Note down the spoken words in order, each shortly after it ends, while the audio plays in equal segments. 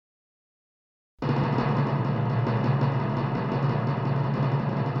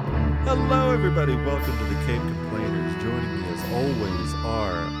Hello, everybody. Welcome to the Cape Complainers. Joining me, as always,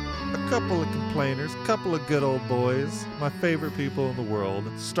 are a couple of complainers, a couple of good old boys, my favorite people in the world,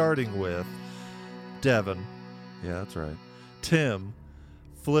 starting with Devin. Yeah, that's right. Tim,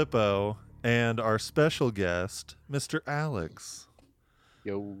 Flippo, and our special guest, Mr. Alex.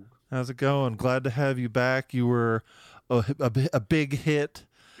 Yo. How's it going? Glad to have you back. You were a big hit,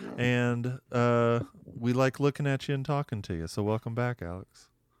 and we like looking at you and talking to you. So welcome back, Alex.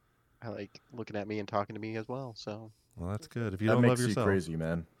 I like looking at me and talking to me as well. So, Well, that's good. If you that don't makes love you yourself, crazy,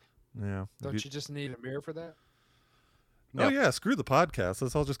 man. yeah. Don't you just need a mirror for that? Oh yeah, screw the podcast.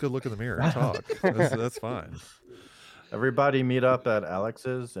 Let's all just go look in the mirror and talk. That's fine. Everybody meet up at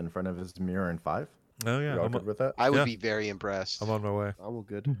Alex's in front of his mirror in 5. Oh yeah, You all good with that? I would Yeah. be very impressed. I'm on my way. I'm all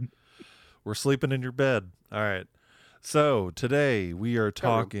good. We're sleeping in your bed. All right. So today we are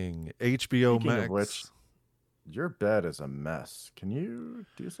talking HBO Speaking Max. of which, your bed is a mess. Can you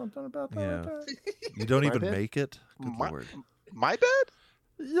do something about that? Yeah. right there? You don't My even bed? make it. Good My- lord. My bed?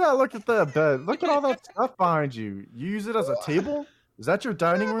 Yeah, look at that bed. Look at all that stuff behind you. You use it as a table? Is that your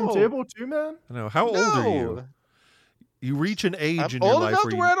dining room No. table too, man? I know. How old are you? No. You reach an age I'm in your old life enough where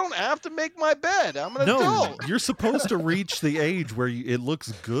to you. where I don't have to make my bed. I'm an No, adult. you're supposed to reach the age where it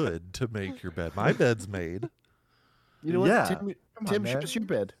looks good to make your bed. My bed's made. You know what? Yeah. Tim, Come on, Tim man. show us your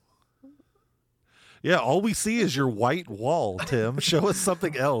bed. Yeah, all we see is your white wall, Tim. Show us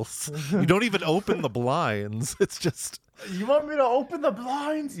something else. You don't even open the blinds. It's just, You want me to open the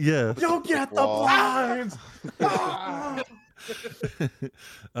blinds? yeah. You get the Wall. blinds! Ah!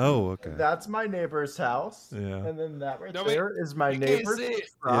 Oh, okay. That's my neighbor's house. Yeah. And then that right No, wait. there is my You can't neighbor's see it.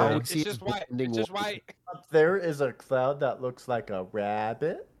 Yeah. It's just white. It's just white. Up there is a cloud that looks like a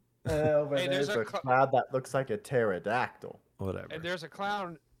rabbit. And over Hey, there's there's a a cloud that looks like a pterodactyl. Whatever. And there's a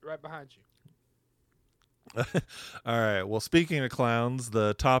clown right behind you. All right. Well, speaking of clowns,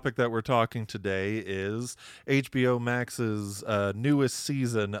 the topic that we're talking today is HBO Max's newest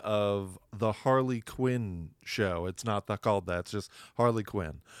season of the Harley Quinn show. It's not called that. It's just Harley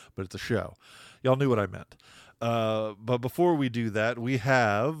Quinn, but it's a show. Y'all knew what I meant. But before we do that, we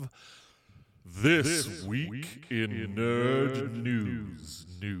have This Week in Nerd News.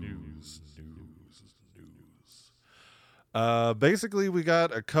 Basically, we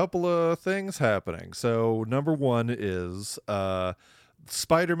got a couple of things happening. So, number one is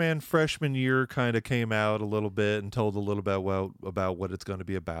Spider-Man freshman year kind of came out a little bit and told a little bit about what it's going to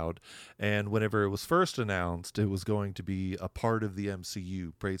be about. And whenever it was first announced, it was going to be a part of the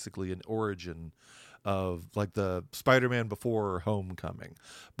MCU, basically an origin of like the Spider-Man before Homecoming.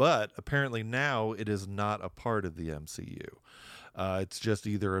 But apparently now it is not a part of the MCU. It's just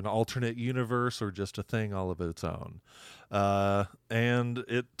either an alternate universe or just a thing all of its own. And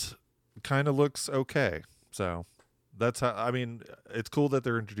it kind of looks okay. So that's how, I mean, it's cool that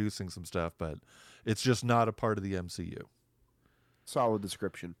they're introducing some stuff, but it's just not a part of the MCU. Solid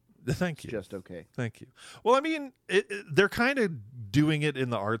description. Thank you. Just okay. Thank you. Well, I mean, they're kind of doing it in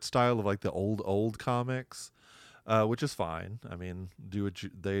the art style of like the old comics, which is fine. I mean,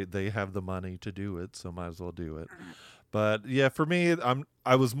 they have the money to do it, so might as well do it. But yeah, for me,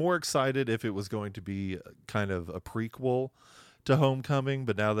 I was more excited if it was going to be kind of a prequel to Homecoming,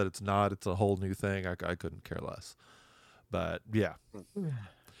 but now that it's not, it's a whole new thing. I couldn't care less. But yeah,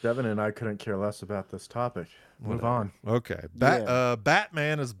 Devin and I couldn't care less about this topic. Move Whatever. on. Okay. Yeah.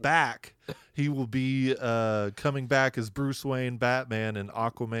 Batman is back. He will be coming back as Bruce Wayne Batman in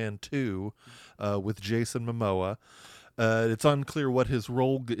Aquaman 2 with Jason Momoa. It's unclear what his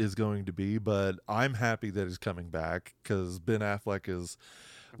role is going to be, but I'm happy that he's coming back because Ben Affleck is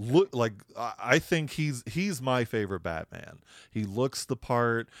I think he's my favorite Batman. He looks the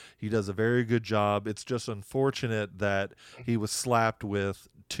part. He does a very good job. It's just unfortunate that he was slapped with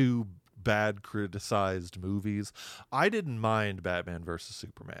 2 bad criticized movies. I didn't mind Batman versus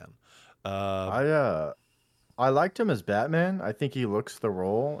Superman. I liked him as Batman. I think he looks the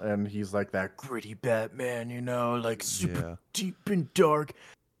role, and he's like that gritty Batman, you know, like super Yeah. deep and dark.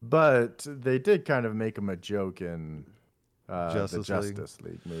 But they did kind of make him a joke in the Justice League. Justice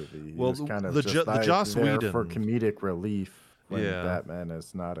League movie. He Well, was kind of the just Jo- the like Joss there Whedon- for comedic relief. When Yeah. Batman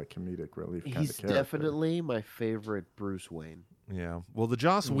is not a comedic relief kind He's of character. definitely my favorite Bruce Wayne. Yeah. Well, the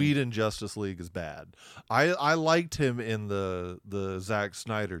Joss Whedon Justice League is bad. I liked him in the Zack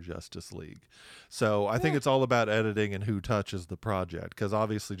Snyder Justice League. So I think it's all about editing and who touches the project, because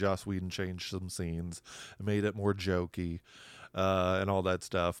obviously Joss Whedon changed some scenes, made it more jokey, and all that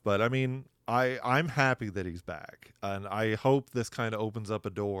stuff. But I mean, I'm happy that he's back, and I hope this kind of opens up a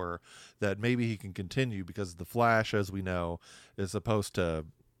door that maybe he can continue, because The Flash, as we know, is supposed to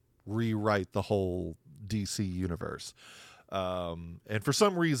rewrite the whole DC universe. And for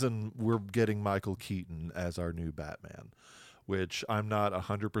some reason, we're getting Michael Keaton as our new Batman, which I'm not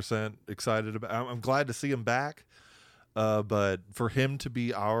 100% excited about. I'm glad to see him back. But for him to be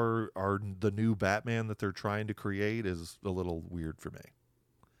the new Batman that they're trying to create is a little weird for me.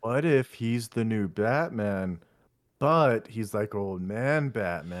 What if he's the new Batman, but he's like old man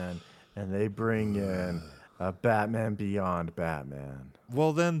Batman, and they bring in a Batman Beyond Batman?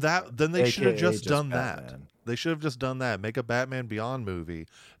 Well, then they should have AKA just done that. Batman. They should have just done that. Make a Batman Beyond movie,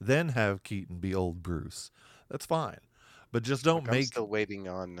 then have Keaton be old Bruce. That's fine. But just don't I'm make. still waiting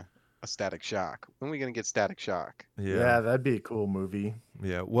on a Static Shock. When are we gonna get Static Shock? Yeah, that'd be a cool movie.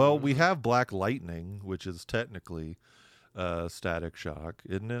 Yeah. Well, we have Black Lightning, which is technically Static Shock,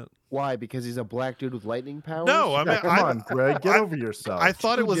 isn't it? Why? Because he's a black dude with lightning powers? No, I mean, Come on, Greg, get over yourself. I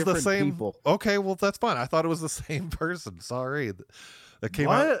thought it Two was the different same. people. Okay, well that's fine. I thought it was the same person. Sorry, that came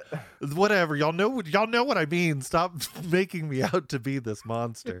what? out. Whatever. Y'all know what I mean. Stop making me out to be this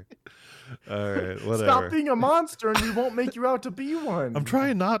monster. All right, whatever. Stop being a monster, and we won't make you out to be one. I'm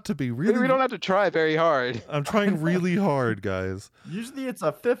trying not to be really. We don't have to try very hard. I'm trying really hard, guys. Usually it's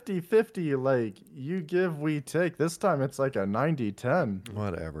a 50-50, like you give, we take. This time it's like a 90-10.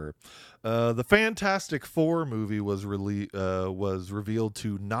 Whatever. The Fantastic Four movie was revealed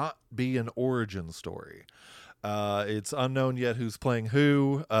to not be an origin story. It's unknown yet who's playing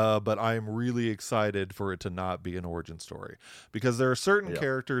who, but I'm really excited for it to not be an origin story because there are certain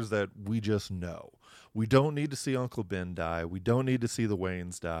characters that we just know. We don't need to see Uncle Ben die. We don't need to see the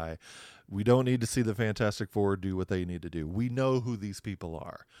Waynes die. We don't need to see the Fantastic Four do what they need to do. We know who these people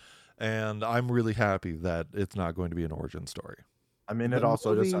are. And I'm really happy that it's not going to be an origin story. I mean, it The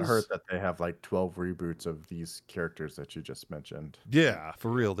also doesn't movies- hurt that they have like 12 reboots of these characters that you just mentioned. Yeah,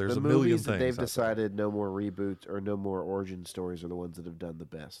 for real. There's The a million movies that things. they've out there. decided no more reboots or no more origin stories are the ones that have done the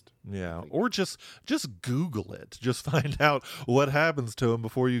best. Yeah, or just Google it. Just find out what happens to him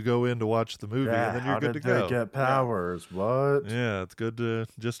before you go in to watch the movie, and then you're how good did to they go. get powers? What? Yeah, it's good to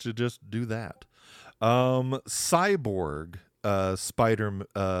just do that. Cyborg,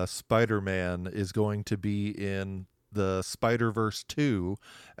 Spider-Man is going to be in the Spider-Verse 2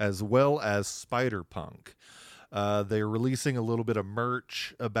 as well as Spider-Punk. They're releasing a little bit of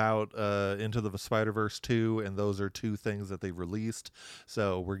merch about Into the Spider-Verse 2, and those are two things that they've released.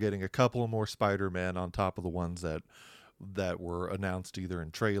 So we're getting a couple more Spider-Man on top of the ones that were announced either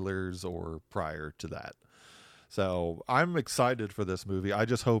in trailers or prior to that. So I'm excited for this movie. I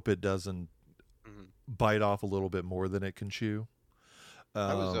just hope it doesn't bite off a little bit more than it can chew.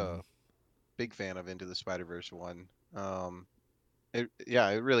 I was a big fan of Into the Spider-Verse 1. It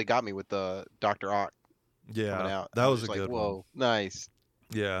really got me with the Dr. Ock coming out. that I was a just good one. Whoa, nice.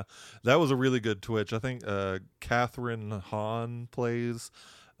 Yeah, that was a really good Twitch. I think Catherine Hahn plays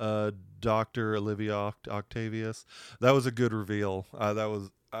Dr. Olivia Octavius. That was a good reveal. I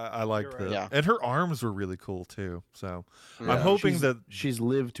liked You're that. right. Yeah. And her arms were really cool too. So I'm Yeah. hoping She's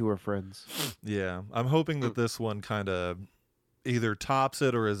lived to her friends. I'm hoping that this one kind of either tops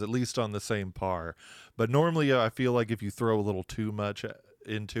it or is at least on the same par. But normally I feel like if you throw a little too much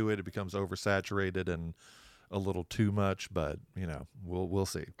into it, it becomes oversaturated and a little too much, but we'll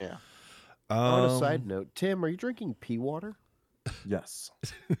see. Yeah. On a side note, Tim, are you drinking pea water? Yes.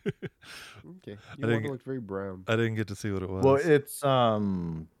 Okay. Your didn't- water looked very brown. I didn't get to see what it was. Well, it's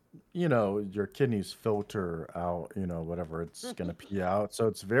your kidneys filter out, whatever it's gonna pee out, so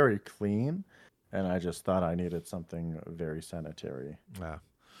it's very clean. And I just thought I needed something very sanitary Yeah.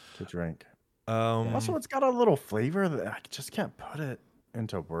 to drink. Um, Also, it's got a little flavor that I just can't put it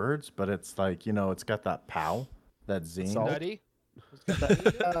into words, but it's like, it's got that pow, that zing. Salt. Nutty.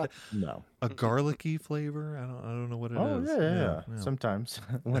 No. a garlicky flavor. I don't know what it is. Oh, yeah. Sometimes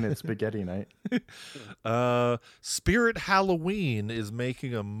when it's spaghetti night. Spirit Halloween is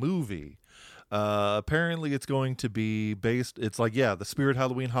making a movie. Apparently it's going to be based, it's like, the Spirit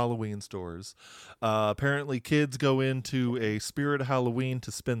Halloween stores. Apparently kids go into a Spirit Halloween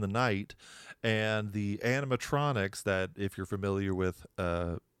to spend the night, and the animatronics that, if you're familiar with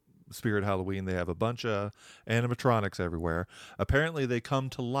Spirit Halloween, they have a bunch of animatronics everywhere. Apparently they come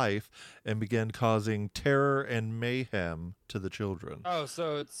to life and begin causing terror and mayhem to the children. Oh,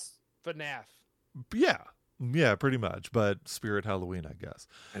 so it's FNAF. Yeah, pretty much, but Spirit Halloween, I guess.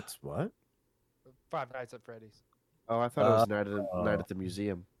 It's what? Five Nights at Freddy's. Oh, I thought it was night at the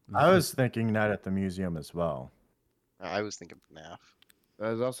museum. I was thinking Night at the Museum as well. I was thinking FNAF. I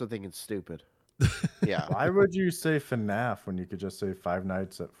was also thinking stupid. Yeah. Why would you say FNAF when you could just say Five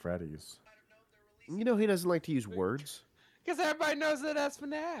Nights at Freddy's? You know he doesn't like to use words. Because everybody knows that that's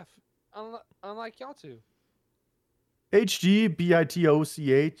FNAF. Unlike y'all two.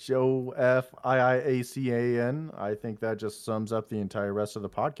 HGBITOCHOFIIACAN. I think that just sums up the entire rest of the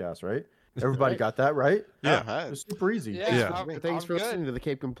podcast, right? Everybody Right. got that right? Yeah. It's super easy. Yeah, Thanks I'm for good. listening to the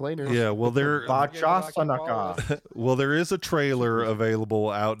Cape Complainers. Yeah, well there Bacha well there is a trailer available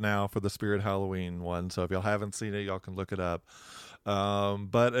out now for the Spirit Halloween one, so if y'all haven't seen it, y'all can look it up.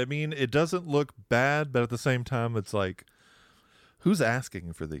 But I mean, it doesn't look bad, but at the same time it's like, who's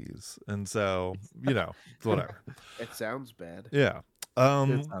asking for these? And so, whatever. It sounds bad. Yeah.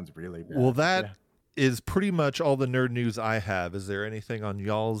 It sounds really bad. Well, that is pretty much all the nerd news I have. Is there anything on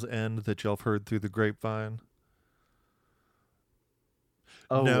y'all's end that y'all have heard through the grapevine?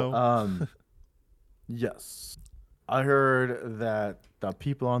 Oh, No. Yes. I heard that the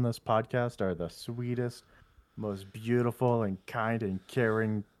people on this podcast are the sweetest, most beautiful and kind and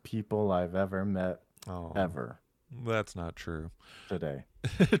caring people I've ever met Oh, ever that's not true. today.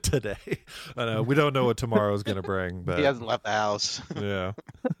 Today. I know. We don't know what tomorrow is going to bring, but He hasn't left the house. yeah.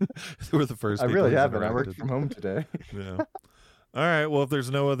 We're the first I people really he's haven't. I interacted worked from home today. Yeah. All right. Well, if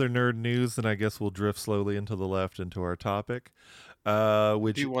there's no other nerd news, then I guess we'll drift slowly into the left into our topic.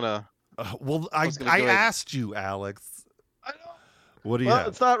 Which Do you want to? well, I I was gonna go ahead. asked you, Alex. I know. What do you Well, have?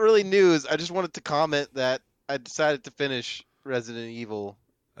 it's not really news. I just wanted to comment that I decided to finish Resident Evil,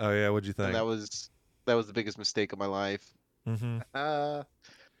 Oh yeah, what'd you and think? that was the biggest mistake of my life. Mm-hmm.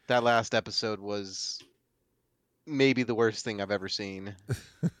 That last episode was maybe the worst thing I've ever seen.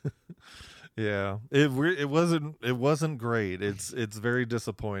 Yeah, it wasn't great. It's very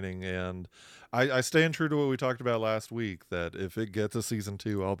disappointing, and I stand true to what we talked about last week. That if it gets a season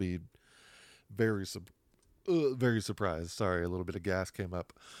 2, I'll be very surprised. Sorry, a little bit of gas came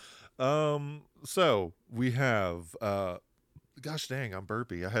up. So we have gosh dang, I'm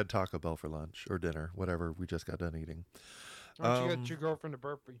burpy. I had Taco Bell for lunch or dinner, whatever we just got done eating. Why don't you get your girlfriend to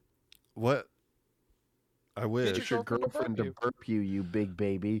burpee? What? I wish. Get your girlfriend to burp you, you big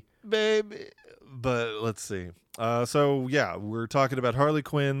baby. Baby. But let's see. So yeah, we're talking about Harley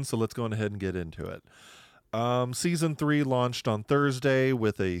Quinn, so let's go ahead and get into it. Season 3 launched on Thursday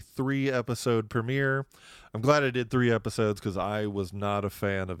with a 3-episode premiere. I'm glad I did 3 episodes because I was not a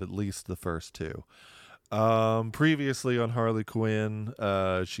fan of at least the first 2. Previously on Harley Quinn,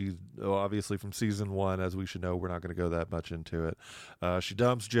 she obviously from season 1, as we should know, we're not going to go that much into it. She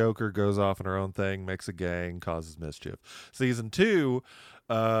dumps Joker, goes off on her own thing, makes a gang, causes mischief. Season 2,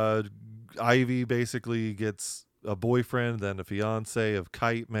 Ivy basically gets a boyfriend, then a fiance of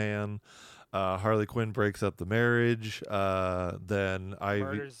Kite Man. Harley Quinn breaks up the marriage. Then Ivy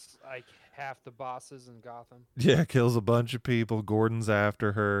Murders like half the bosses in Gotham. Yeah, kills a bunch of people. Gordon's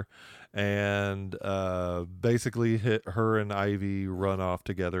after her, and basically her and Ivy run off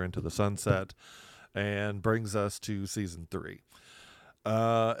together into the sunset, and brings us to season 3.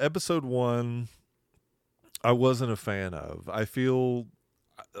 Episode 1, I wasn't a fan of. I feel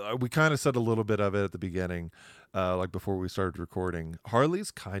we kind of said a little bit of it at the beginning, like before we started recording.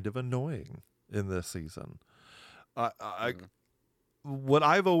 Harley's kind of annoying in this season. What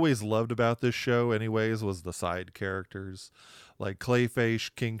I've always loved about this show anyways was the side characters, like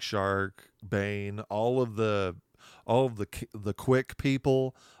Clayface, King Shark, Bane, all of the quick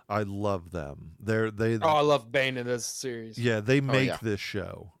people. I love them. I love Bane in this series. Yeah, they make yeah. this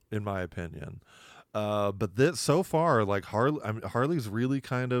show, in my opinion. But this so far, like Harley's really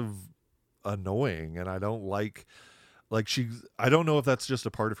kind of annoying, and I don't like I don't know if that's just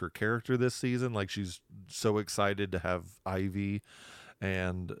a part of her character this season. Like she's so excited to have Ivy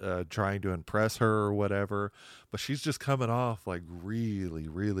and trying to impress her or whatever, but she's just coming off like really,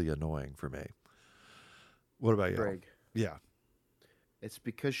 really annoying for me. What about you? Greg, Yeah. it's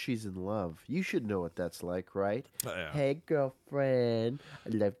because she's in love. You should know what that's like, right? Yeah. Hey, girlfriend. I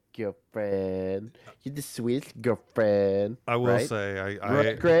love girlfriend. You're the sweetest girlfriend. I will right? say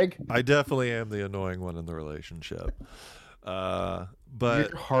Right, Greg? I definitely am the annoying one in the relationship. But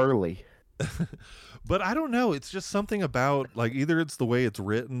You're Harley. but I don't know. It's just something about like either it's the way it's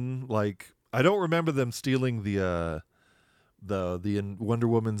written. Like I don't remember them stealing the Wonder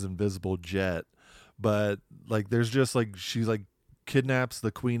Woman's invisible jet, but like there's just like she like kidnaps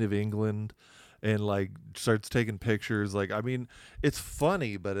the Queen of England and like starts taking pictures. Like I mean, it's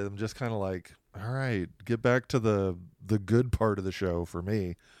funny, but I'm just kind of like, all right, get back to the good part of the show for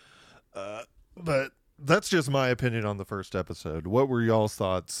me. But that's just my opinion on the first episode. What were y'all's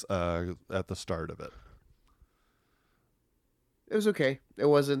thoughts at the start of it? It was okay. It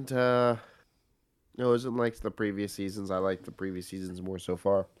wasn't like the previous seasons. I like the previous seasons more so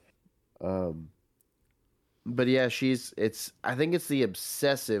far. But yeah, I think it's the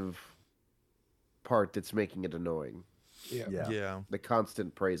obsessive part that's making it annoying. Yeah. Yeah. The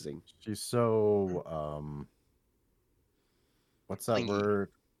constant praising. She's so what's that Clingy. word?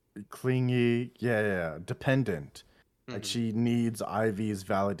 Clingy. Yeah. Dependent. Like she needs Ivy's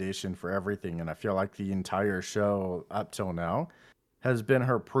validation for everything, and I feel like the entire show up till now has been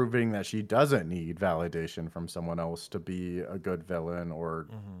her proving that she doesn't need validation from someone else to be a good villain or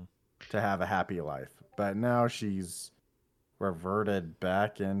to have a happy life. But now she's reverted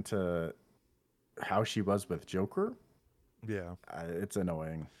back into how she was with Joker. Yeah. It's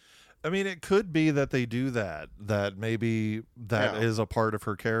annoying. I mean, it could be that they do that maybe that is a part of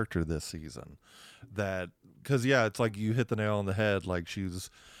her character this season. Because it's like you hit the nail on the head. Like she's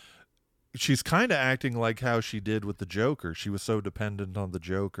kind of acting like how she did with the Joker. She was so dependent on the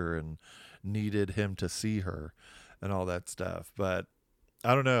Joker and needed him to see her and all that stuff. But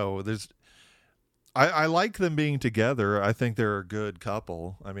I don't know. I like them being together. I think they're a good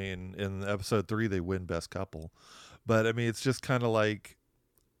couple. I mean, in episode 3, they win best couple. But I mean, it's just kind of like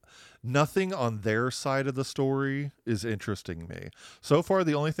nothing on their side of the story is interesting me. So far,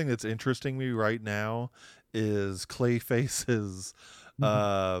 the only thing that's interesting me right now is Clayface's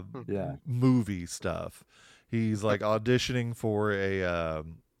movie stuff. He's like auditioning for a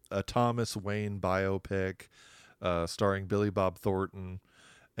Thomas Wayne biopic starring Billy Bob Thornton.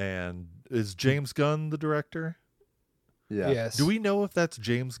 And is James Gunn the director? Yeah. Yes. Do we know if that's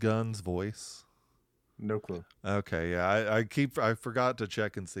James Gunn's voice? No clue. Okay, yeah. I forgot to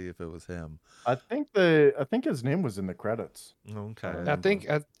check and see if it was him. I think his name was in the credits. Okay.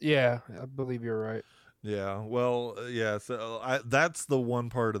 I believe you're right. Yeah. Well, yeah. So that's the one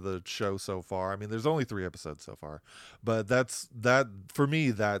part of the show so far. I mean, there's only 3 episodes so far, but that for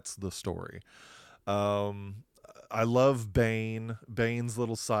me, that's the story. I love Bane's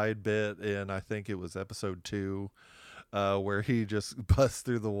little side bit in, I think it was episode 2, where he just busts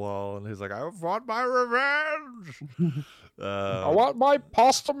through the wall and he's like, "I want my revenge." I want my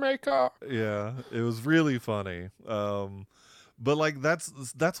pasta maker. Yeah, it was really funny. But like that's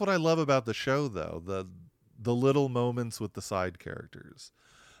what I love about the show, though, the little moments with the side characters.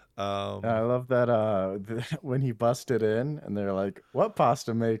 I love that when he busted in and they're like, "What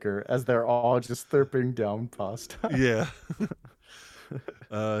pasta maker?" as they're all just slurping down pasta. Yeah.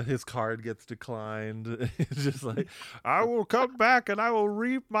 His card gets declined. It's just like, "I will come back and I will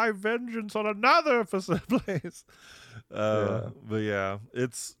reap my vengeance on another place." But yeah,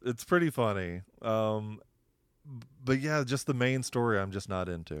 it's pretty funny. But yeah, just the main story I'm just not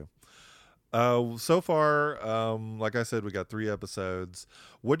into. So far, like I said, we got 3 episodes.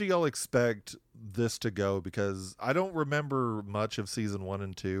 What do y'all expect this to go? Because I don't remember much of season 1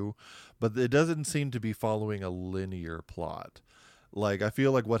 and 2, but it doesn't seem to be following a linear plot. Like, I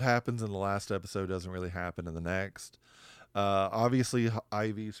feel like what happens in the last episode doesn't really happen in the next. Obviously,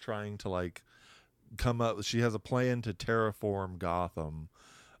 Ivy's trying to like come up. She has a plan to terraform Gotham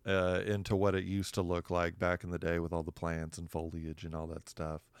into what it used to look like back in the day with all the plants and foliage and all that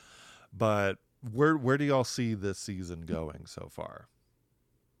stuff. But where do y'all see this season going so far?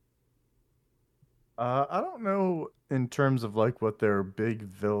 I don't know in terms of like what their big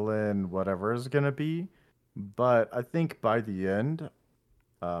villain whatever is gonna be, but I think by the end,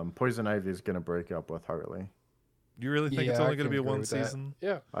 Poison Ivy is gonna break up with Harley. You really think it's only gonna be one season?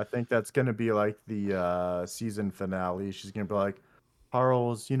 Yeah, I think that's gonna be like the season finale. She's gonna be like,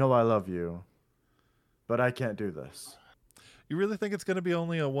 "Harles, you know I love you, but I can't do this." You really think it's going to be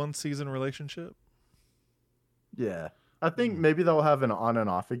only a 1-season relationship? Yeah. I think maybe they'll have an on and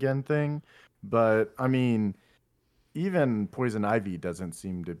off again thing, but I mean, even Poison Ivy doesn't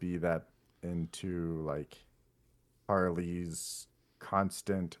seem to be that into like Harley's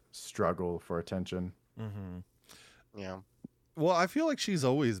constant struggle for attention. Mm-hmm. Yeah. Well, I feel like she's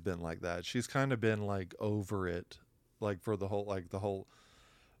always been like that. She's kind of been like over it, like for the whole.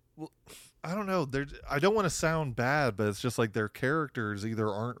 Well, I don't know. I don't want to sound bad, but it's just like their characters either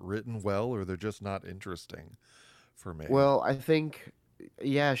aren't written well or they're just not interesting for me. Well, I think,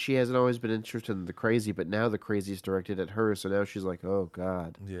 yeah, she hasn't always been interested in the crazy, but now the crazy is directed at her, so now she's like, oh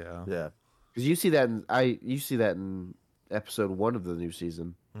god. Yeah. Yeah. Because you see that in episode 1 of the new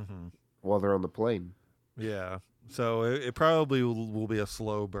season while they're on the plane. Yeah. So it probably will be a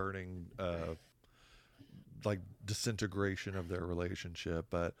slow burning, like disintegration of their relationship,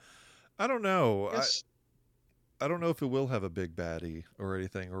 but I don't know. Yes. I don't know if it will have a big baddie or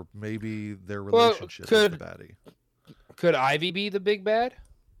anything, or maybe their relationship is the baddie. Could Ivy be the big bad?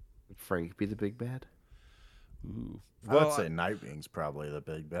 Would Frank be the big bad? Ooh. I would say Nightwing's probably the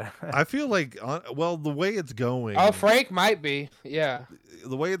big bad. I feel like, the way it's going. Oh, Frank might be. Yeah.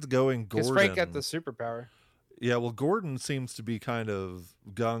 The way it's going, Gordon. Because Frank got the superpower. Yeah, well, Gordon seems to be kind of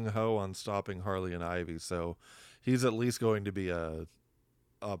gung-ho on stopping Harley and Ivy, so he's at least going to be a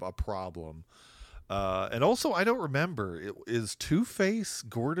problem. And also, I don't remember. Is Two-Face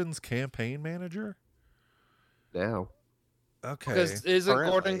Gordon's campaign manager? Now. Okay. Because isn't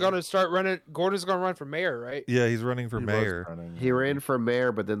Gordon Currently. going to start running? Gordon's going to run for mayor, right? Yeah, he's running for He was mayor. running, He ran for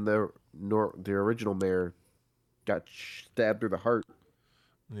mayor, but then the original mayor got stabbed through the heart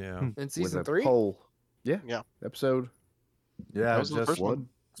Yeah. In with season a 3? pole. Yeah. Yeah. Episode Yeah, That was the just first one.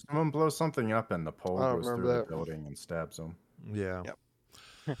 someone blows something up and the pole I don't goes through remember the that. building and stabs him. Yeah.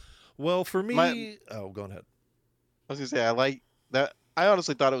 Yep. Well, for me, My- go ahead. I was gonna say I like that. I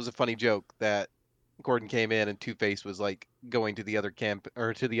honestly thought it was a funny joke that Gordon came in and Two-Face was like going to the other camp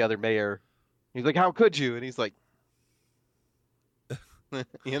or to the other mayor. He's like, "How could you?" And he's like,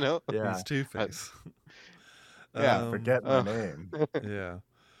 you know, Yeah, He's Two-Face. Yeah, forget my name. Yeah.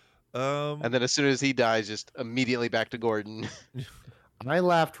 and then as soon as he dies, just immediately back to Gordon. I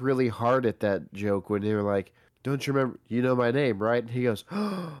laughed really hard at that joke when they were like, "Don't you remember? You know my name, right?" And he goes,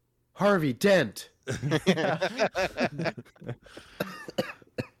 oh, "Harvey Dent."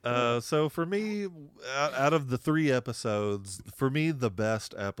 So for me, out of the 3 episodes, for me the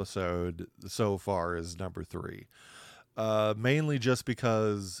best episode so far is number 3. Mainly just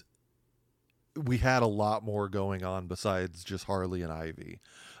because we had a lot more going on besides just Harley and Ivy.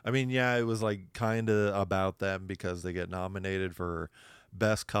 I mean, yeah, it was like kind of about them because they get nominated for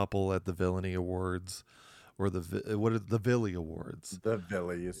best couple at the Villainy Awards, or the Villy Awards. The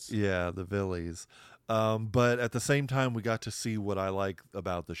Villies. Yeah, the Villies. But at the same time, we got to see what I like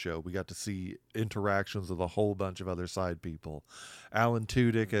about the show. We got to see interactions with a whole bunch of other side people. Alan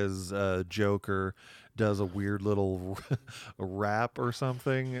Tudyk as Joker does a weird little rap or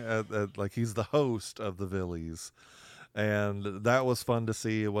something. Like he's the host of the Villies. And that was fun to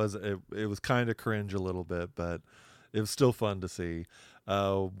see. It was kind of cringe a little bit, but it was still fun to see.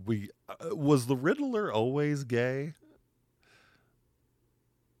 Was the Riddler always gay?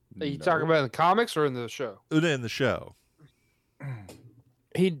 Are you talking about in the comics or in the show? In the show.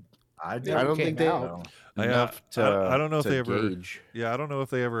 He I don't think they- know. Enough to I don't know if to they ever. gauge. Yeah, I don't know if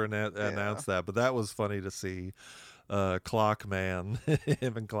they ever announced that, but that was funny to see. Clockman,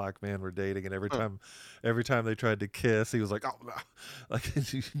 him and Clockman were dating, and every time they tried to kiss, he was like, "Oh no!" Like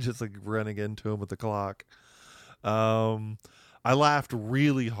just like running into him with the clock. I laughed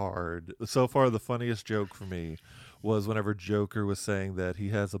really hard. So far, the funniest joke for me was whenever Joker was saying that he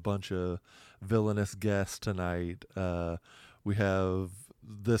has a bunch of villainous guests tonight. We have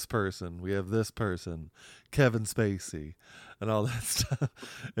this person, we have this person, Kevin Spacey, and all that stuff.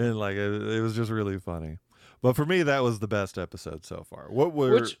 And like it was just really funny. But for me, that was the best episode so far.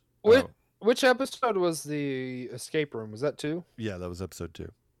 which episode was the escape room? Was that 2? Yeah, that was episode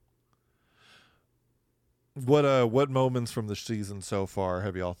 2. What moments from the season so far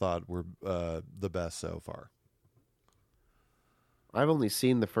have y'all thought were the best so far? I've only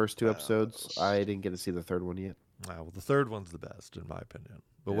seen the first 2 episodes. I didn't get to see the third one yet. Well, the third one's the best in my opinion.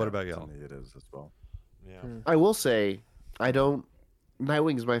 But what about y'all? To me it is as well. Yeah. I will say,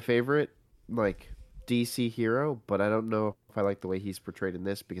 Nightwing's my favorite, like, DC hero, but I don't know if I like the way he's portrayed in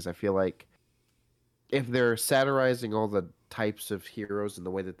this, because I feel like if they're satirizing all the types of heroes and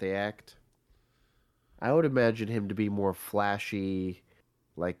the way that they act, I would imagine him to be more flashy,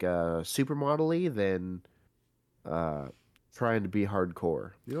 like supermodel-y than trying to be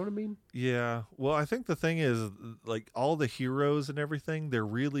hardcore. You know what I mean? Yeah. Well, I think the thing is, like, all the heroes and everything, they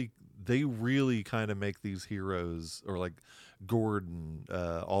really kind of make these heroes, or like Gordon,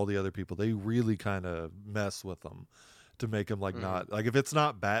 all the other people, they really kind of mess with them to make them like not like, if it's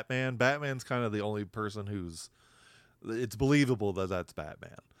not Batman's kind of the only person it's believable that that's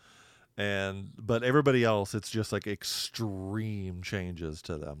Batman. But everybody else, it's just like extreme changes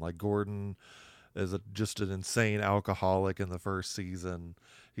to them. Like Gordon is just an insane alcoholic in the first season.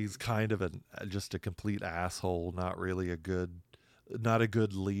 He's kind of just a complete asshole, not a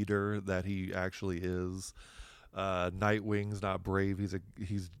good leader that he actually is. Nightwing's not brave.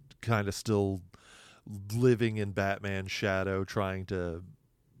 He's kind of still living in Batman's shadow, trying to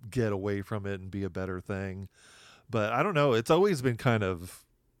get away from it and be a better thing. But I don't know. It's always been kind of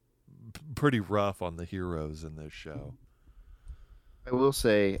pretty rough on the heroes in this show. I will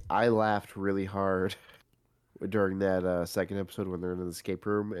say I laughed really hard during that second episode when they're in the escape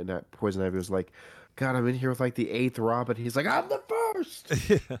room, and that Poison Ivy was like, "God, I'm in here with like the 8th Robin." He's like, "I'm the first."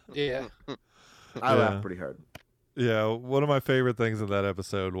 Yeah. I laughed pretty hard. Yeah, one of my favorite things in that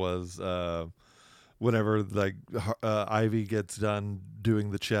episode was whenever like Ivy gets done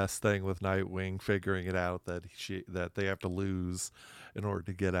doing the chess thing with Nightwing, figuring it out that they have to lose in order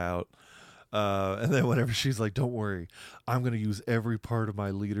to get out. And then whenever she's like, "Don't worry, I'm going to use every part of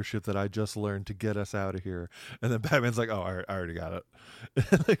my leadership that I just learned to get us out of here." And then Batman's like, "Oh, I already got it."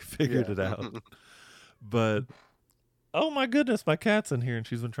 Like figured it out. But oh my goodness, my cat's in here and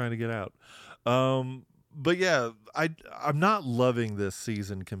she's been trying to get out. But yeah, I'm not loving this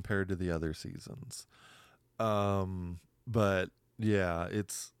season compared to the other seasons. But yeah,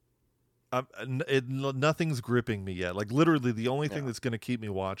 nothing's gripping me yet. Like literally, the only thing that's going to keep me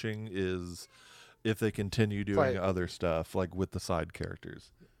watching is if they continue doing other stuff, like with the side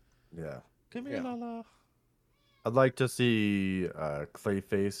characters. Yeah. Come here, Lala. I'd like to see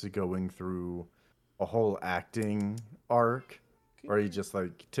Clayface going through a whole acting arc where he just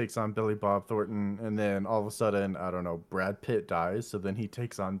like takes on Billy Bob Thornton, and then all of a sudden, I don't know, Brad Pitt dies, so then he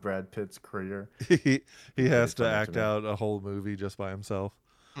takes on Brad Pitt's career. he has to act out a whole movie just by himself.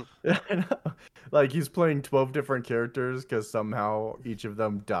 I know. Like he's playing 12 different characters because somehow each of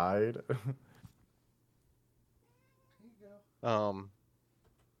them died.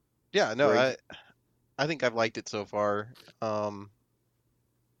 Yeah, no, I think I've liked it so far.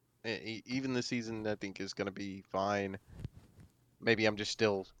 Even this season, I think is going to be fine. Maybe I'm just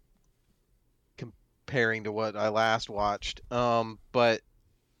still comparing to what I last watched. But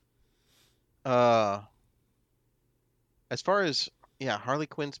as far as Harley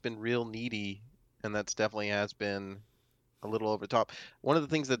Quinn's been real needy, and that's definitely has been a little over the top. One of the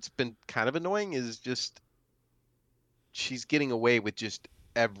things that's been kind of annoying is just she's getting away with just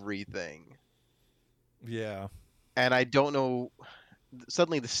everything. Yeah. And I don't know,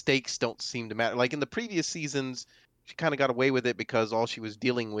 suddenly the stakes don't seem to matter. Like in the previous seasons, she kind of got away with it because all she was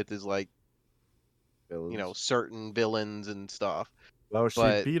dealing with is like, Villains. certain villains and stuff. Well, she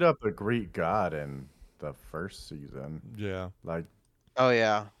But- beat up a Greek god in the first season. Yeah. Like, Oh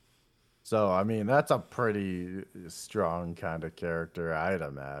yeah. so I mean, that's a pretty strong kind of character, I'd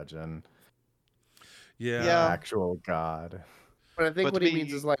imagine. Yeah. Yeah. Actual god. But I think But what to he means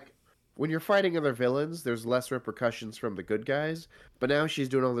me- is like when you're fighting other villains, there's less repercussions from the good guys. But now she's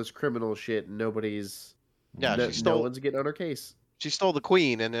doing all this criminal shit, and nobody's Yeah, no, she stole- no one's getting on her case. She stole the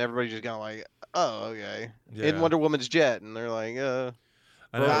queen, and then everybody just got like, oh, okay. Yeah. In Wonder Woman's jet, and they're like, I know.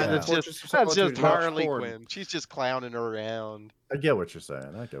 Well, ah, yeah. that's Fortress just of that's Solitude, just not Harley porn. Quinn. She's just clowning around. I get what you're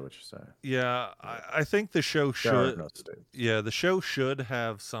saying. Yeah, I think the show There are should. no stakes. Yeah, the show should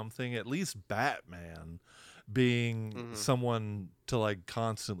have something. At least Batman being Mhm. someone to like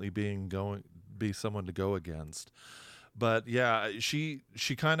constantly be someone to go against. But yeah, she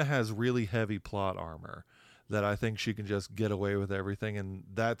kind of has really heavy plot armor that I think she can just get away with everything, and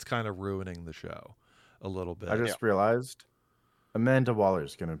that's kind of ruining the show a little bit. I just realized Amanda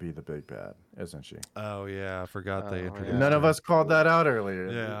Waller's going to be the big bad, isn't she? Oh yeah, I forgot they Oh, introduced. yeah. None of her. us called that out earlier.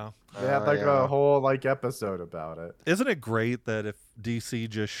 Yeah. They had like yeah. a whole like episode about it. Isn't it great that if DC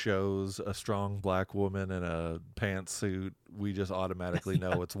just shows a strong black woman in a pantsuit, we just automatically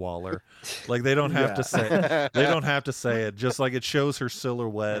know it's Waller? Like they don't have to say they don't have to say it. Just like it shows her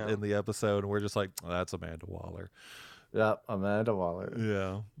silhouette Yeah. in the episode, and we're just like, oh, that's Amanda Waller. Yep, Amanda Waller.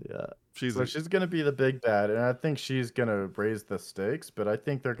 Yeah, Yeah. she's So she's going to be the big bad, and I think she's going to raise the stakes, but I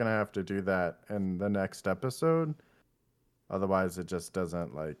think they're going to have to do that in the next episode. Otherwise, it just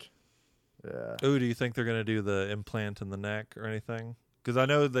doesn't like, yeah. Oh, do you think they're gonna do the implant in the neck or anything? Because I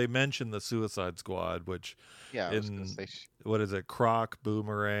know they mentioned the Suicide Squad, which Yeah, I was gonna in- say what is it? Croc,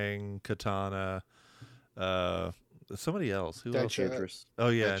 Boomerang, Katana, somebody else. Who else? Deadshot. Enchantress. Oh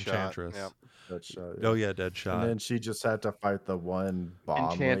yeah, Deadshot, Enchantress. yep. That's, Oh yeah, And Deadshot. then she just had to fight the one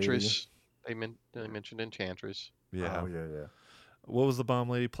bomb Enchantress. They mentioned Enchantress. Yeah. Lady. Oh, yeah. What was the bomb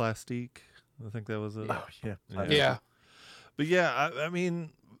lady? Plastique. I think that was it. Oh, yeah. Yeah. But yeah, I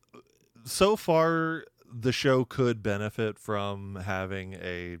mean, so far the show could benefit from having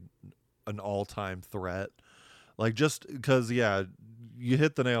an all-time threat. Like just because, yeah, you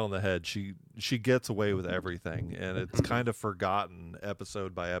hit the nail on the head. She gets away with everything, and it's kind of forgotten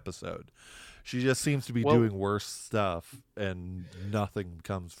episode by episode. She just seems to be Well- doing worse stuff, and nothing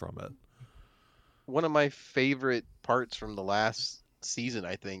comes from it. One of my favorite parts from the last season,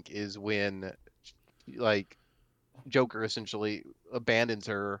 I think, is when like Joker essentially abandons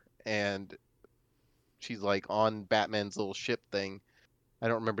her and she's like on Batman's little ship thing. I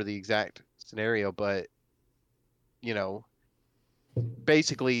don't remember the exact scenario, but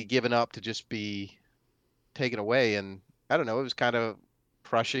basically given up to just be taken away, and I don't know, it was kind of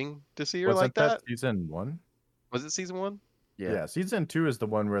crushing to see her Wasn't like that. season 1? Was it season 1? Yeah. Season 2 is the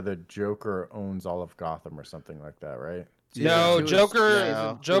one where the Joker owns all of Gotham or something like that, right? No, It was- Joker.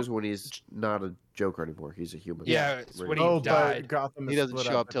 yeah. It was when he's not a Joker anymore. He's a human. Yeah, it's when he Oh, died. but Gotham He is doesn't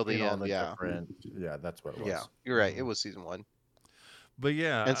split show up up till the between all end, yeah. different- Yeah, that's what it was. Yeah, you're right. It was season 1. But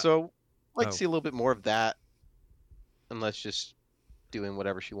yeah, And so, I'd like oh. to see a little bit more of that, unless just doing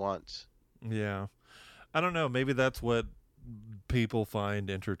whatever she wants. yeah, I don't know. Maybe that's what people find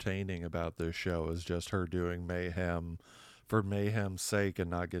entertaining about this show is just her doing mayhem for mayhem's sake and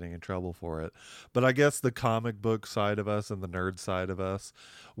not getting in trouble for it. But I guess the comic book side of us and the nerd side of us,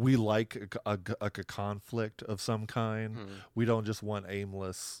 we like a conflict of some kind. We don't just want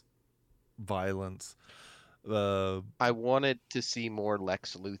aimless violence. I wanted to see more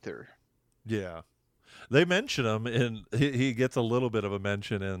Lex Luthor. Yeah. They mention him in he gets a little bit of a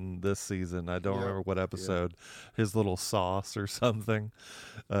mention in this season. I don't remember what episode. His little sauce or something.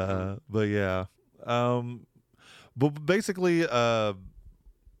 But yeah. But basically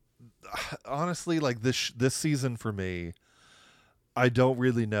honestly, like this season for me, I don't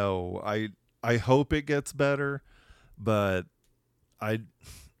really know. I hope it gets better, but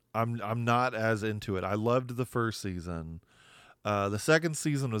I'm not as into it. I loved the first season. The second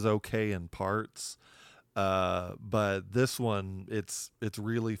season was okay in parts. But this one, it's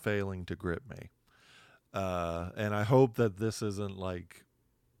really failing to grip me. And I hope that this isn't like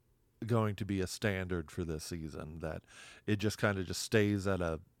going to be a standard for this season, that it just kind of just stays at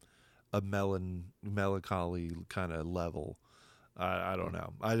a melancholy kind of level. I don't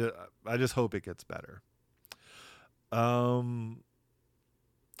know. I just hope it gets better. Do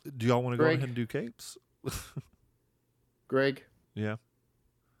y'all want to go ahead and do capes? Greg? Yeah.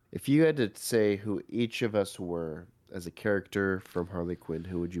 If you had to say who each of us were as a character from Harley Quinn,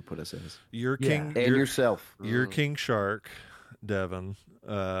 who would you put us as? You're King and yourself. You're King Shark, Devin.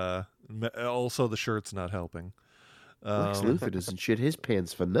 Also, the shirt's not helping. Lex Luthor doesn't shit his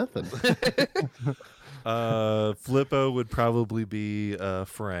pants for nothing. Flippo would probably be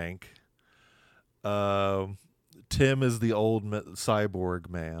Frank. Tim is the old cyborg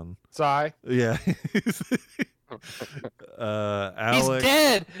man. Sigh. Yeah. Alex, he's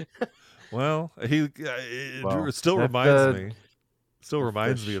dead. Well, it still reminds me. Still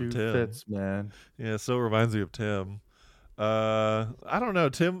reminds me of Tim. Fits, man. Yeah, still reminds me of Tim. I don't know.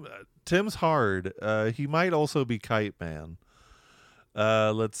 Tim's hard. He might also be Kite Man.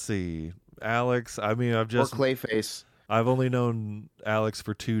 Let's see. Alex. I mean, Or Clayface. I've only known Alex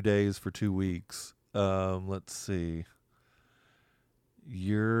for 2 days, for 2 weeks. Let's see.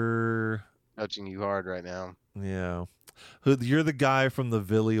 You're Touching you hard right now. Yeah. You're the guy from the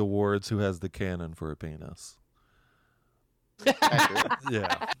Villy Awards who has the cannon for a penis.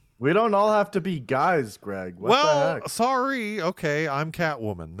 Yeah. We don't all have to be guys, Greg. What the heck? Sorry. Okay, I'm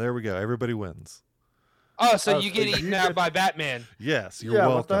Catwoman. There we go. Everybody wins. Oh, so you so get you eaten out by Batman. Yes, you're Yeah,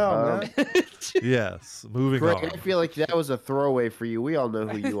 welcome. what the hell, man? Yes. Moving Greg, on. I feel like that was a throwaway for you. We all know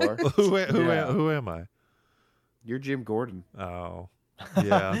who you are. Who Yeah. who am I? You're Jim Gordon. Oh.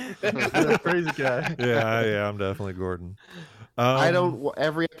 Yeah. You're a crazy guy. Yeah, I'm definitely Gordon. I don't.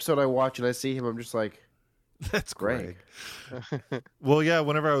 Every episode I watch and I see him, I'm just like, That's Greg. Greg. Well, yeah,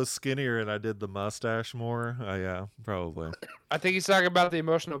 whenever I was skinnier and I did the mustache more, yeah, probably. I think he's talking about the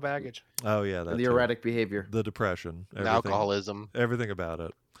emotional baggage. Oh, yeah, that's the erratic behavior. the depression, And everything, alcoholism. everything about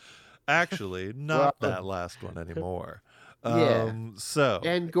it. Actually, not Well- that last one anymore. Yeah. So,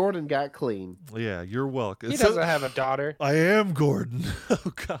 And Gordon got clean. yeah, you're welcome. He So- doesn't have a daughter. I am Gordon.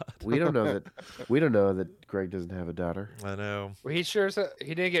 Oh God. We don't know that. We don't know that Greg doesn't have a daughter. I know. Well, he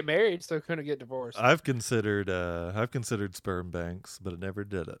he didn't get married, so couldn't get divorced. I've considered sperm banks, but I never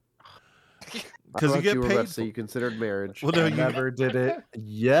did it. I Because you thought get were about paid. to say you considered marriage. Well, no, I you never did it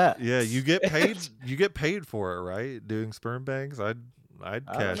yet. yeah, you get paid. You get paid for it, right? Doing sperm banks. I'd I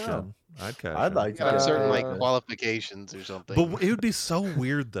don't cash know. in. I'd cash I'd in. like Got certain like Uh, qualifications or something. But it would be so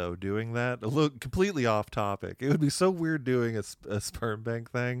weird though doing that. Look, completely off topic. It would be so weird doing a sperm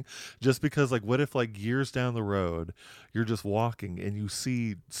bank thing, just because like, what if like years down the road, you're just walking and you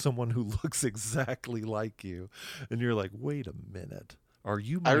see someone who looks exactly like you, and you're like, wait a minute, are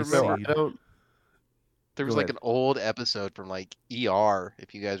you my I remember- seed? I don't. There was Go like ahead. an old episode from like ER,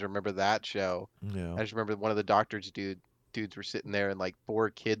 if you guys remember that show. Yeah. I just remember one of the doctors dudes were sitting there and like 4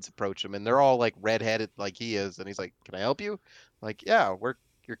 kids approach him and they're all like redheaded like he is, and he's like, "Can I help you?" Like, "Yeah, we're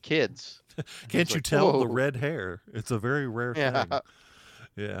your kids." Can't It's you like, tell the whoa. red hair? It's a very rare Yeah. thing.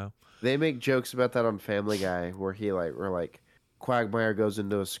 Yeah. They make jokes about that on Family Guy, where Quagmire goes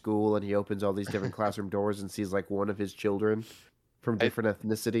into a school and he opens all these different classroom doors and sees like one of his children from different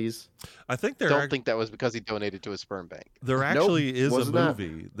ethnicities. I think Don't think that was because he donated to a sperm bank. there Nope, actually is a wasn't that.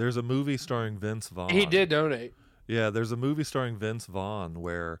 movie. There's a movie starring Vince Vaughn. He did donate. Yeah, there's a movie starring Vince Vaughn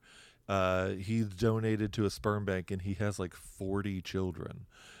where he's donated to a sperm bank and he has like 40 children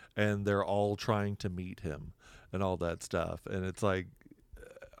and they're all trying to meet him and all that stuff. And it's like,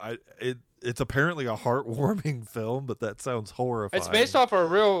 it's apparently a heartwarming film, but that sounds horrifying. It's based off a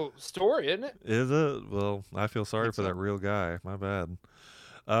real story, isn't it? Is it? Well, I feel sorry Think for so. that real guy. My bad.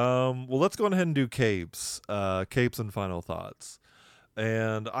 Well, let's go ahead and do capes. Capes and final thoughts.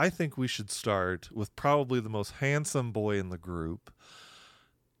 And I think we should start with probably the most handsome boy in the group,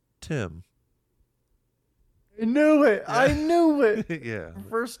 Tim. I knew it. I knew it. Yeah.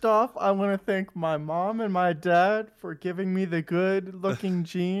 First off, I want to thank my mom and my dad for giving me the good-looking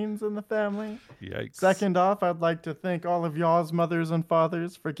genes in the family. Yikes. Second off, I'd like to thank all of y'all's mothers and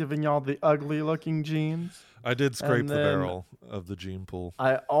fathers for giving y'all the ugly-looking genes. I did scrape And the then- barrel of the gene pool.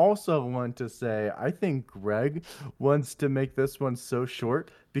 I also want to say I think Greg wants to make this one so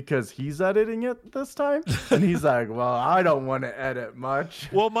short because he's editing it this time, and he's like, "Well, I don't want to edit much."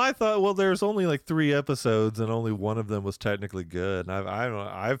 Well, my thought. Well, there's only like 3 episodes, and only one of them was technically good. And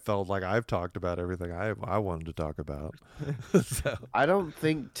I've felt like I've talked about everything I wanted to talk about. So, I don't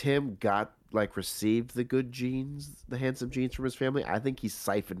think Tim received the good genes, the handsome genes from his family. I think he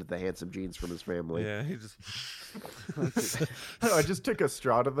siphoned the handsome genes from his family. yeah, he just. I just took a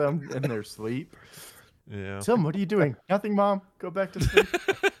straw to them in their sleep. Yeah. Tim, what are you doing? Nothing, Mom. Go back to sleep.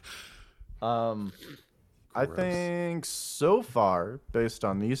 I Gross. think so far, based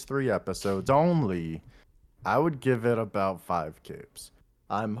on these 3 episodes only, I would give it about 5 capes.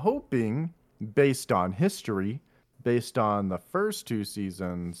 I'm hoping, based on history, based on the first 2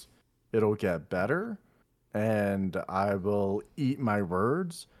 seasons, it'll get better, and I will eat my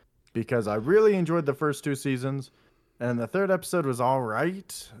words because I really enjoyed the first 2 seasons, and the 3rd episode was all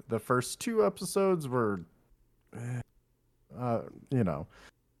right. The first 2 episodes were,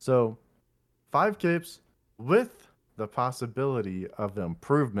 so 5 capes with the possibility of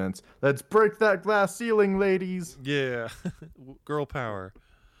improvements. Let's break that glass ceiling, ladies. Yeah. Girl power.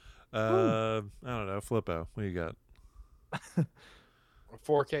 I don't know. Flippo, what do you got?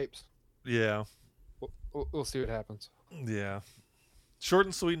 4 capes. Yeah. We'll see what happens. Yeah. Short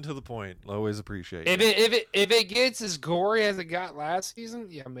and sweet and to the point. Always appreciate If it. it gets as gory as it got last season,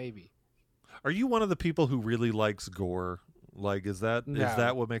 yeah, maybe. Are you one of the people who really likes gore? Like, is that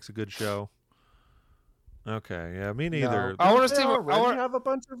No. what makes a good show? Okay, yeah, me neither. No. I wanna Didn't see they what- I already wanna- have a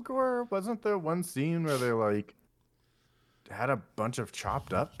bunch of gore. Wasn't there one scene where they like had a bunch of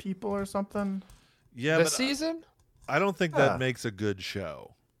chopped up people or something? Yeah, This but season? I don't think Yeah. that makes a good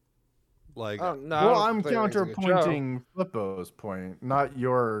show. Like, Oh, no, I Well, don't I'm think it makes a good show. counterpointing Flippo's point, not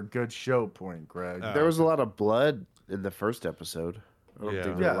your good show point, Greg. Oh. There was a lot of blood in the first episode. I don't Yeah.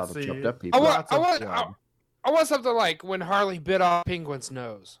 think there were a Yeah, lot of see, chopped up I people. want, Lots I of want, blood. I want something like when Harley bit off Penguin's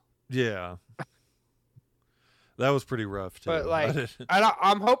nose. yeah, that was pretty rough too. But, like,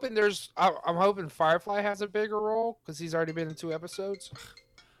 I'm hoping I'm hoping Firefly has a bigger role because he's already been in 2 episodes.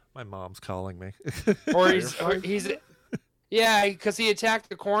 my mom's calling me. He's yeah, because he attacked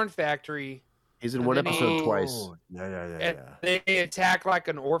the corn factory. He's in And one then episode he- twice. Oh, yeah. And they attacked like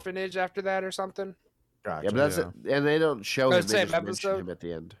an orphanage after that or something. Gotcha. Yeah, but that's Yeah. it. And they don't show Oh, him. They same just mention episode? him at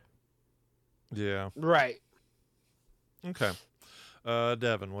the end. Yeah. Right. Okay.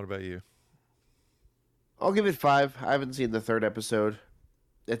 Devin, what about you? I'll give it 5. I haven't seen the 3rd episode.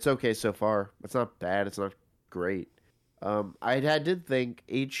 It's okay so far. It's not bad. It's not great. I did think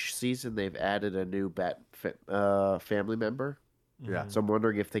each season they've added a new family member. Yeah. So I'm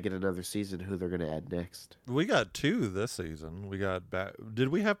wondering if they get another season, who they're going to add next. We got 2 this season. We got Did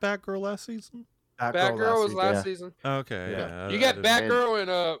we have Batgirl last season? Batgirl was last yeah. season. Okay. Yeah. Yeah. You I got didn't-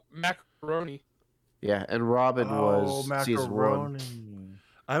 Batgirl and Macaroni. Yeah, and Robin Oh, was season 1. macaroni.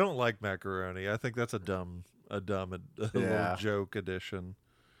 I don't like macaroni. I think that's a dumb little Yeah. joke addition.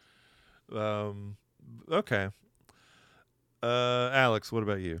 Okay. Alex, what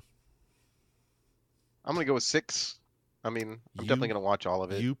about you? I'm gonna go with 6. I mean, I'm You- definitely gonna watch all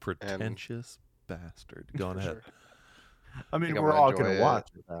of it. You pretentious bastard. Go on ahead. I mean, think I'm we're gonna all enjoy gonna it. watch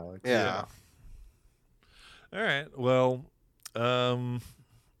it, Alex. Yeah. All right. Well, I'm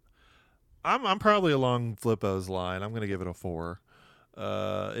probably along Flippo's line. I'm gonna give it a 4.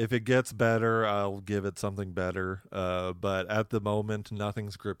 If it gets better, I'll give it something better. But at the moment,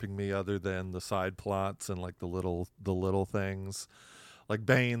 nothing's gripping me other than the side plots and like the little things. Like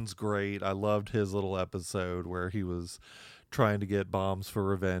Bane's great. I loved his little episode where he was trying to get bombs for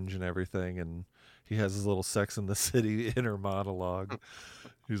revenge and everything, and he has his little Sex in the City inner monologue.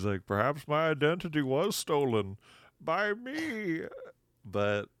 He's like, perhaps my identity was stolen by me.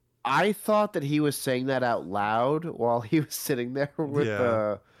 But I thought that he was saying that out loud while he was sitting there with Yeah.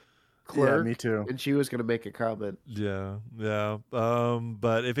 the Yeah, clerk, me too. and she was going to make a comment. yeah.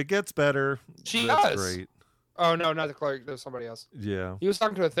 But if it gets better, She that's does. great. Oh no, not the clerk. There's somebody else. Yeah. He was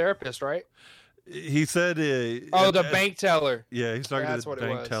talking to a therapist, right? He said, Oh, the bank teller. Yeah, he's talking That's to what the it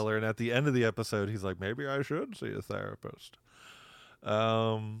bank was. teller, and at the end of the episode, he's like, maybe I should see a therapist.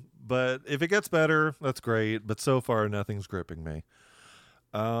 But if it gets better, that's great. But so far, nothing's gripping me.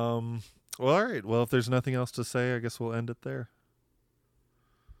 Well, all right. Well, if there's nothing else to say, I guess we'll end it there.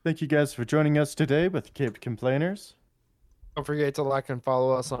 Thank you guys for joining us today with Cape Complainers. Don't forget to like and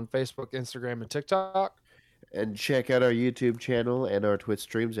follow us on Facebook, Instagram, and TikTok. And check out our YouTube channel and our Twitch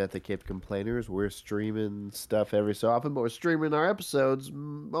streams at the Cape Complainers. We're streaming stuff every so often, but we're streaming our episodes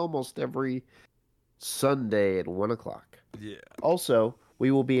almost every Sunday at 1 o'clock. Yeah. Also,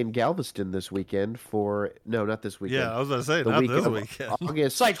 we will be in Galveston this weekend for... No, not this weekend. Yeah, I was going to say, The not weekend this of weekend. August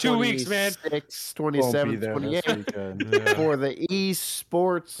It's like 2 weeks, man. 26th, Won't be 27th, there this 28th weekend. Yeah. for the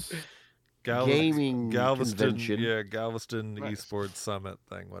esports gaming Galveston, convention. yeah, Galveston Nice. Esports Summit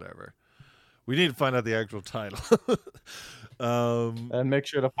thing, whatever. We need to find out the actual title. And make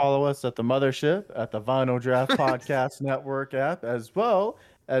sure to follow us at the Mothership, at the Vinyl Draft Podcast Network app, as well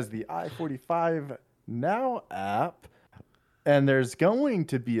as the I-45 Now app. And there's going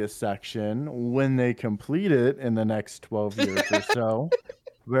to be a section when they complete it in the next 12 years or so,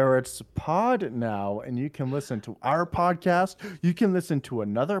 where it's Pod Now, and you can listen to our podcast. You can listen to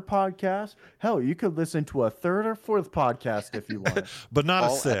another podcast. Hell, you could listen to a third or fourth podcast if you want. but not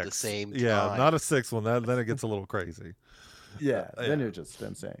All a at six. the same Yeah, time. not a sixth one. Then it gets a little crazy. Yeah, then Yeah. you're just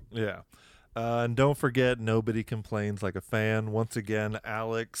insane. Yeah. And don't forget, nobody complains like a fan. Once again,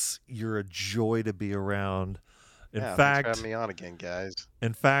 Alex, you're a joy to be around. In Yeah, thanks for fact, having me on again, guys.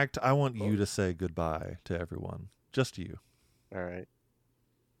 I want you to say goodbye to everyone. Just you. All right.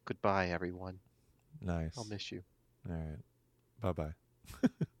 Goodbye, everyone. Nice. I'll miss you. All right. Bye-bye.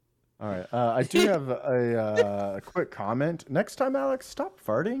 All right. I do have a quick comment. Next time, Alex, stop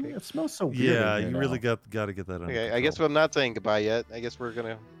farting. It smells so weird. Yeah, in here you really now. got to get that under Okay, I guess control. I'm not saying goodbye yet. I guess we're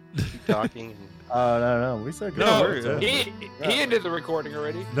gonna keep talking. And... No. We said No, goodbye. we're- He ended the recording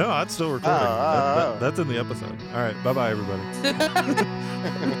already. No, I'd still recording. Oh. That's in the episode. All right. Bye-bye, everybody.